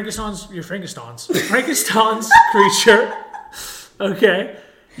you're Frankenstein's creature. Okay,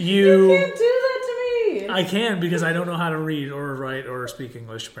 You can't do that to me. I can because I don't know how to read or write or speak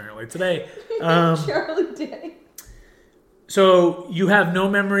English apparently today. Charlie Day. So you have no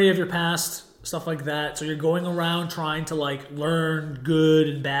memory of your past, stuff like that. So you're going around trying to like learn good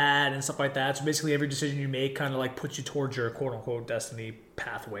and bad and stuff like that. So basically every decision you make kind of like puts you towards your quote unquote destiny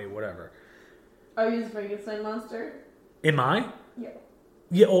pathway, whatever. Are you the Frankenstein monster? Am I? Yeah.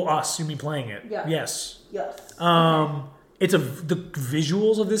 Yeah. Oh, us. You mean playing it? Yeah. Yes. Yes. The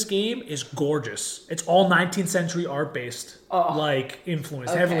visuals of this game is gorgeous. It's all 19th century art based, like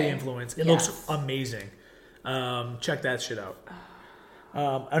influence, heavily influenced. It looks amazing. Check that shit out.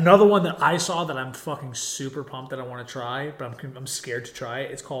 Another one that I saw that I'm fucking super pumped that I want to try, but I'm scared to try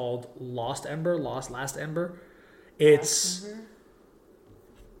it. It's called Last Ember. It's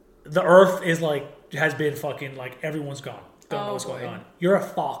the Earth is like has been fucking like everyone's gone. Don't know what's going on. You're a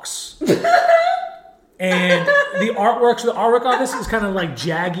fox. And the artwork on this is kind of like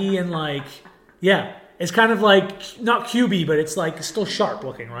jaggy and like, it's kind of like not cubey, but it's like still sharp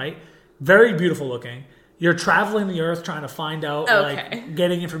looking, right? Very beautiful looking. You're traveling the earth trying to find out, like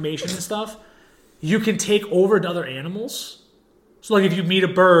getting information and stuff. You can take over to other animals. So like if you meet a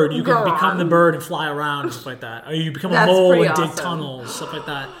bird, you can become the bird and fly around and stuff like that. Or you become a mole and dig tunnels, stuff like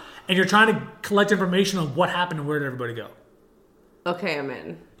that. And you're trying to collect information on what happened and where did everybody go. Okay, I'm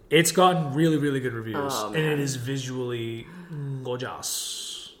in. It's gotten really, really good reviews, and it is visually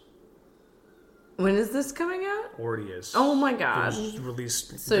gorgeous. When is this coming out? Already is. Oh my god! It was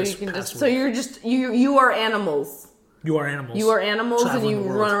released. So you can just. So you're just you are animals. You are animals. You are animals, and you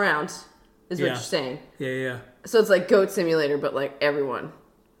run around. Is what you're saying. Yeah. So it's like Goat Simulator, but like everyone.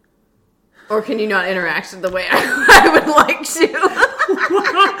 Or can you not interact the way I would like to?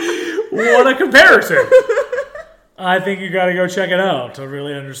 What a comparison! I think you got to go check it out to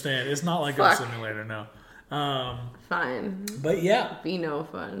really understand. It's not like a simulator, no. Fine. But yeah. Be no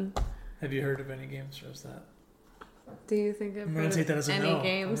fun. Have you heard of any games for us that? Do you think I've heard of any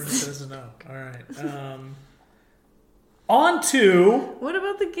games? I'm going to say that as a no. All right. On to... What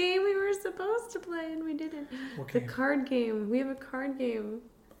about the game we were supposed to play and we didn't? What game? The card game. We have a card game.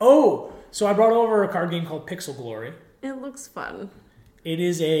 Oh! So I brought over a card game called Pixel Glory. It looks fun. It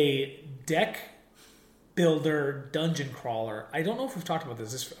is a deck builder dungeon crawler. I don't know if we've talked about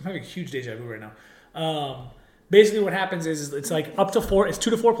this. I'm having a huge deja vu right now. Basically what happens is it's like up to 4, it's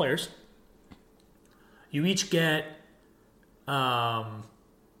 2 to 4 players. You each get a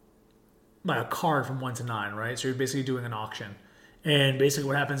card from 1 to 9, right? So you're basically doing an auction. And basically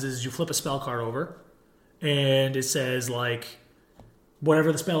what happens is you flip a spell card over and it says like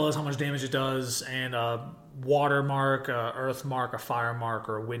whatever the spell is, how much damage it does, and a water mark, a earth mark, a fire mark,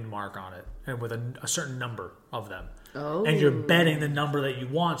 or a wind mark on it, and with a certain number of them. Oh. And you're betting the number that you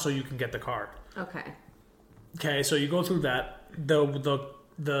want so you can get the card. Okay, so you go through that.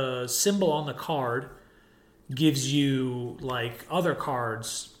 The symbol on the card gives you like other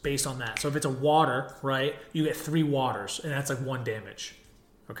cards based on that. So if it's a water, right, you get 3 waters, and that's like 1 damage.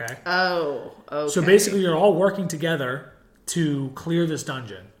 Okay? Oh, okay. So basically you're all working together to clear this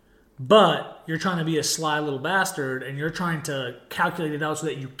dungeon. But you're trying to be a sly little bastard, and you're trying to calculate it out so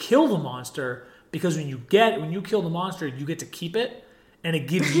that you kill the monster, because when you kill the monster, you get to keep it, and it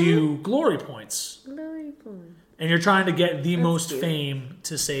gives you glory points. and you're trying to get the That's most cute. fame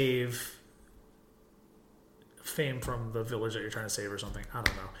to save fame from the village that you're trying to save or something. I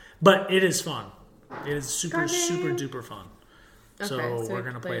don't know. But it is fun. It is super duper fun. So we're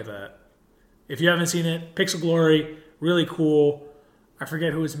going to play that. If you haven't seen it, Pixel Glory, really cool. I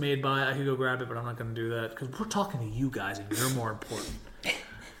forget who it's made by. I could go grab it, but I'm not going to do that because we're talking to you guys and you're more important.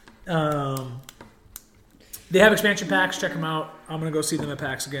 They have expansion packs. Check them out. I'm going to go see them at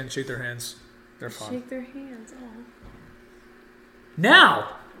PAX again. Shake their hands. They're fun. Shake their hands. Oh.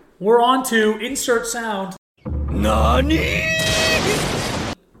 Now, we're on to insert sound. NANI?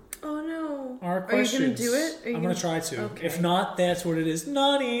 Oh no. Our questions. Are you going to do it? I'm going to try to. Okay. If not, that's what it is.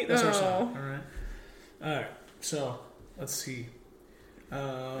 NANI. That's our Oh. sound. All right. So, let's see.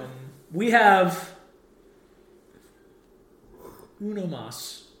 We have uno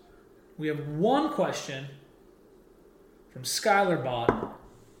mas. We have one question from Skylar Bot.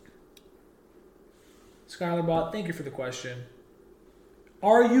 Skylar Bot, thank you for the question.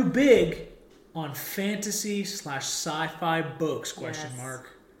 Are you big on fantasy/sci-fi books? Question Yes. mark.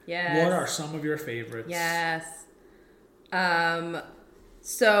 Yes. What are some of your favorites? Yes.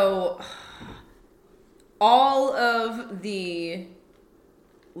 So all of the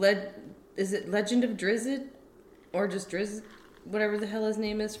is it Legend of Drizzt or just Drizzt, whatever the hell his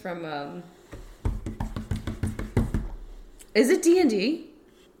name is from is it D&D?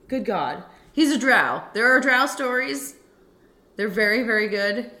 Good God. He's a drow. There are drow stories. They're very, very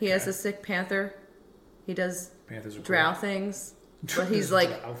good. He has a sick panther. He does Panthers are drow cool. things. But he's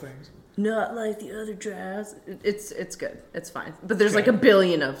like Drow things. not like the other drows. It's good. It's fine. But there's like a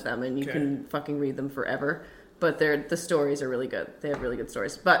billion of them, and you can fucking read them forever. But the stories are really good. They have really good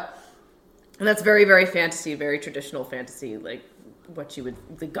stories. And that's very, very fantasy, very traditional fantasy, like what you would,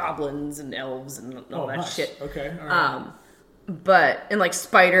 the goblins and elves and all that nice. shit. Okay. All right. And like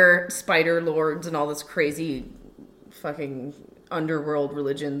spider lords and all this crazy fucking underworld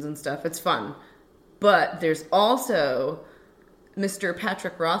religions and stuff. It's fun. But there's also Mr.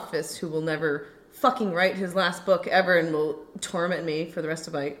 Patrick Rothfuss, who will never fucking write his last book ever and will torment me for the rest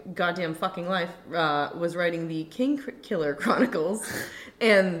of my goddamn fucking life, was writing the King Killer Chronicles.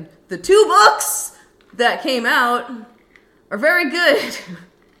 And the 2 books that came out are very good.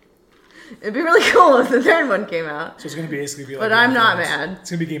 It'd be really cool if the 3rd one came out. So it's going to basically be like. But Game I'm of not Thrones. mad. It's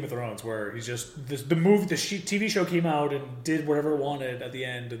going to be Game of Thrones, where he's just the TV show came out and did whatever it wanted at the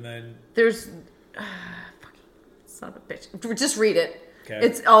end, and then There's fucking son of a bitch. Just read it. Okay.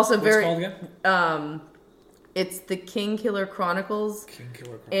 It's also what's very it called again? It's the King Killer Chronicles. King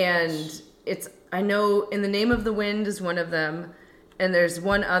Killer Chronicles. And it's, I know In the Name of the Wind is one of them, and there's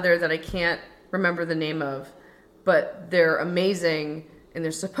one other that I can't remember the name of, but they're amazing, and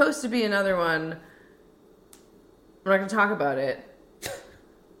there's supposed to be another one. I'm not going to talk about it.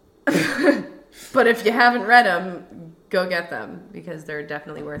 But if you haven't read them, go get them, because they're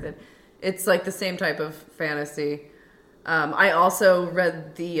definitely worth it. It's like the same type of fantasy. I also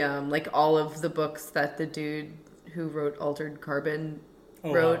read the like all of the books that the dude who wrote Altered Carbon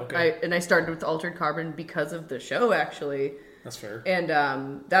wrote. Wow, okay. I started with Altered Carbon because of the show, actually. That's fair.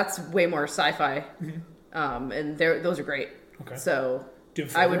 And that's way more sci-fi. And those are great. Okay. So Do you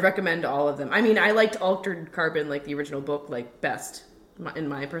have a I would favorite? recommend all of them. I mean, I liked Altered Carbon, like the original book, like best, in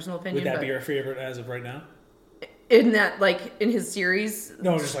my personal opinion. Would that but be your favorite as of right now? in that, like, in his series?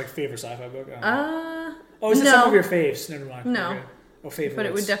 No, just like favorite sci-fi book. I don't know. Oh, Is it no. some of your faves? Never mind. No. Okay. Oh, favorites. But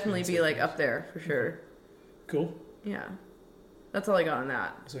it would definitely That's be, it. like, up there, for sure. Cool. Yeah. That's all I got on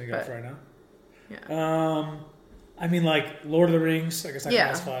that. That's what you got But, for right now. Yeah. I mean, like Lord of the Rings. I guess that Yeah.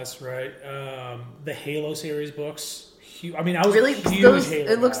 classifies, right? The Halo series books. I mean, I was Really? a huge Those,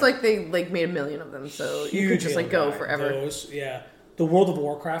 Halo it looks guy. like they, like, made a million of them, so you Huge could just, Halo like, go guy. forever. Those, yeah. The World of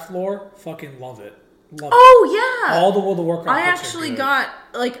Warcraft lore, fucking love it. Love it. Oh, yeah! All the World of Warcraft I books are actually good. got,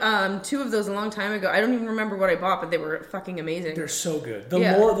 like, 2 of those a long time ago. I don't even remember what I bought, but they were fucking amazing. They're so good. The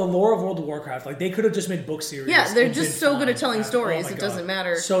Yeah. lore of World of Warcraft, like they could have just made book series. Yeah, they're and just been so good fine. at telling stories, Oh my it God. doesn't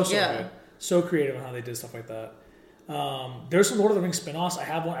matter. So Yeah. good. So creative in how they did stuff like that. There's some Lord of the Rings spin-offs. I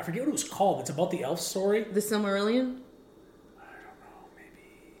have one. I forget what it was called. It's about the elf story. The Silmarillion? I don't know.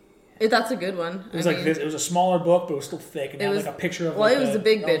 Maybe That's a good one. it was like this. It was a smaller book, but it was still thick, and it had like a picture of. Well, like it was a, the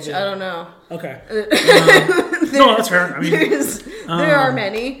big of bitch. the- I don't know. Okay. No, that's fair. I mean, There are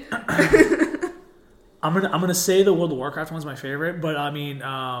many. I'm gonna say the World of Warcraft one's my favorite, but I mean,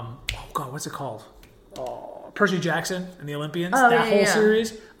 oh god, what's it called? Percy Jackson and the Olympians. Oh, that yeah, whole yeah.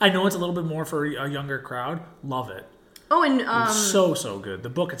 series. I know it's a little bit more for a younger crowd. Love it. Oh, and So good. The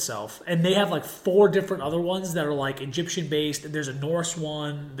book itself, and they have like 4 different other ones that are like Egyptian based. There's a Norse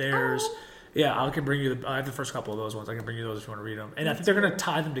one. There's I can bring you. I have the first couple of those ones. I can bring you those if you want to read them. And I think they're gonna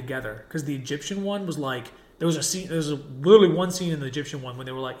tie them together because the Egyptian one was like There was literally one scene in the Egyptian one when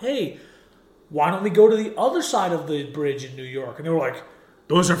they were like, hey, why don't we go to the other side of the bridge in New York? And they were like,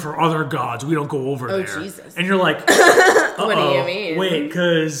 those are for other gods. We don't go over there. Oh, Jesus. And you're like, What do you mean? Wait,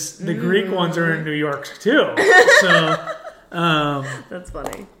 because the Greek ones are in New York too. So, that's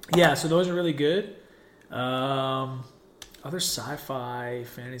funny. Yeah, so those are really good. Other sci-fi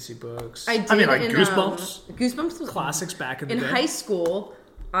fantasy books. I mean, like Goosebumps. Goosebumps was Classics back in the day. In high school,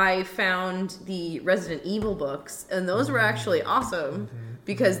 I found the Resident Evil books, and those were actually awesome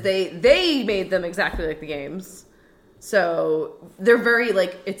because they made them exactly like the games. So they're very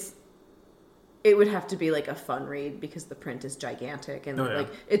like it would have to be like a fun read because the print is gigantic and like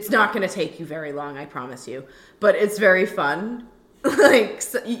it's not going to take you very long, I promise you. But it's very fun. Like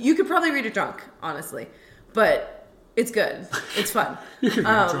so you could probably read it drunk, honestly, but it's good. It's fun. You could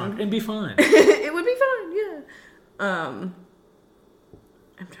read it drunk and be fine. It would be fun, yeah.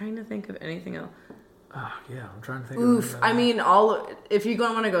 I'm trying to think of anything else. Yeah, I'm trying to think. Oof, I mean, if you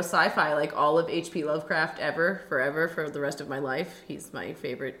want to go sci-fi, like all of H.P. Lovecraft forever, for the rest of my life, he's my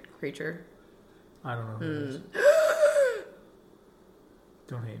favorite creature. I don't know who it is.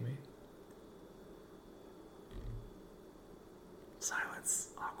 Don't hate me. Silence.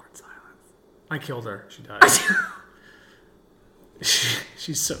 Awkward silence. I killed her. She died.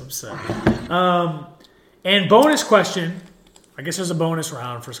 She's so upset. And bonus question. I guess there's a bonus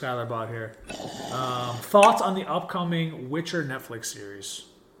round for Skylar Bot here. Thoughts on the upcoming Witcher Netflix series?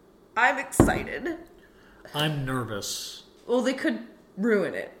 I'm excited. I'm nervous. Well, they could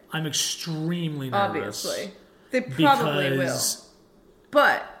ruin it. I'm extremely nervous. Obviously. They probably will.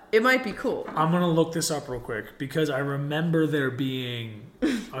 But it might be cool. I'm going to look this up real quick because I remember there being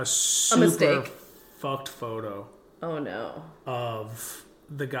a super fucked photo. Oh, no. Of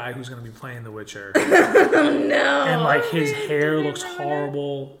the guy who's going to be playing The Witcher. Oh, no. And, like, his hair looks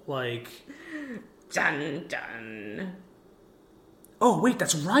horrible. Like... Dun, dun. Oh, wait,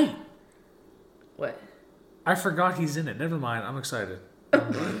 that's right. What? I forgot he's in it. Never mind. I'm excited.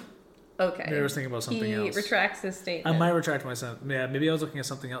 Okay. Maybe I was thinking about something else. He retracts his statement. I might retract myself. Yeah, maybe I was looking at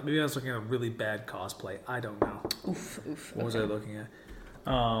something else. Maybe I was looking at a really bad cosplay. I don't know. Oof. What was I looking at?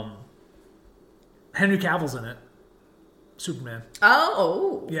 Henry Cavill's in it. Superman.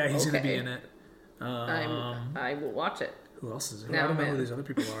 Oh. Yeah, he's going to be in it. I will watch it. Who else is in it? I don't know who these other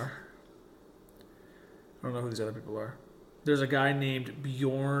people are. There's a guy named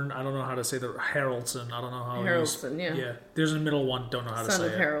Bjorn. I don't know how to say the Haraldson. I don't know how. Haraldson, yeah. Yeah. There's a middle one. Don't know how to say it. Son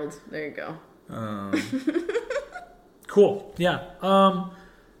of Harold. There you go. Cool. Yeah.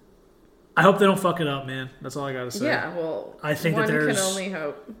 I hope they don't fuck it up, man. That's all I gotta say. Yeah. Well, I think one can only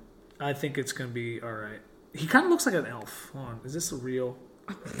hope. I think it's gonna be all right. He kind of looks like an elf. Hold on. Is this real?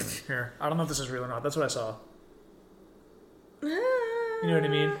 Here. I don't know if this is real or not. That's what I saw. You know what I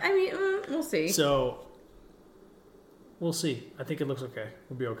mean? I mean, we'll see. So, we'll see. I think it looks okay.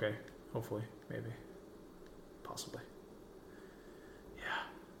 We'll be okay. Hopefully. Maybe. Possibly. Yeah.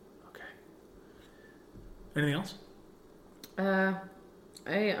 Okay. Anything else?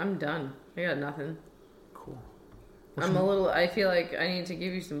 I'm done. I got nothing. Cool. I feel like I need to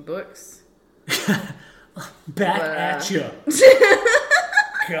give you some books. Back at you.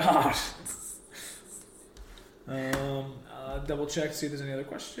 God. Double check to see if there's any other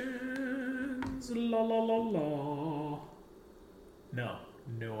questions. La la la la.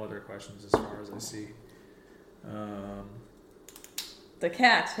 No other questions as far as I see. The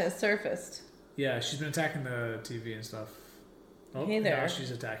cat has surfaced. Yeah, she's been attacking the TV and stuff. Oh, hey there. Now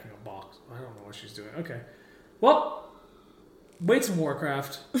she's attacking a box. I don't know what she's doing. Okay. Well, Weights in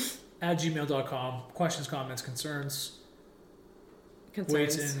Warcraft at gmail.com. Questions, comments, concerns.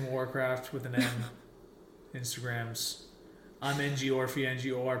 Weights in Warcraft with an M. Instagrams. I'm NGORPHI,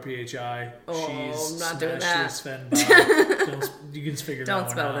 NGORPHI. Oh, she's I'm not doing that. You can figure that Don't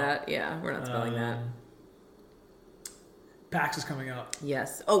one spell out. that. Yeah, we're not spelling that. PAX is coming up.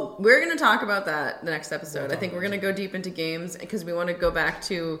 Yes. Oh, we're going to talk about that the next episode. I think we're going to go deep into games because we want to go back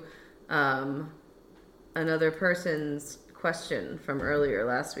to another person's question from earlier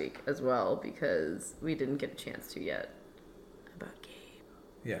last week as well because we didn't get a chance to yet about game.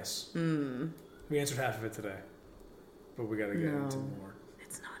 Yes. We answered half of it today, but we got to get into more.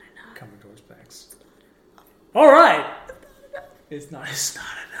 It's not enough. Coming towards PAX. All right. It's not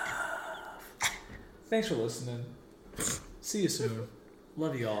enough. Thanks for listening. See you soon.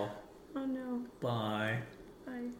 Love you all. Oh no. Bye. Bye.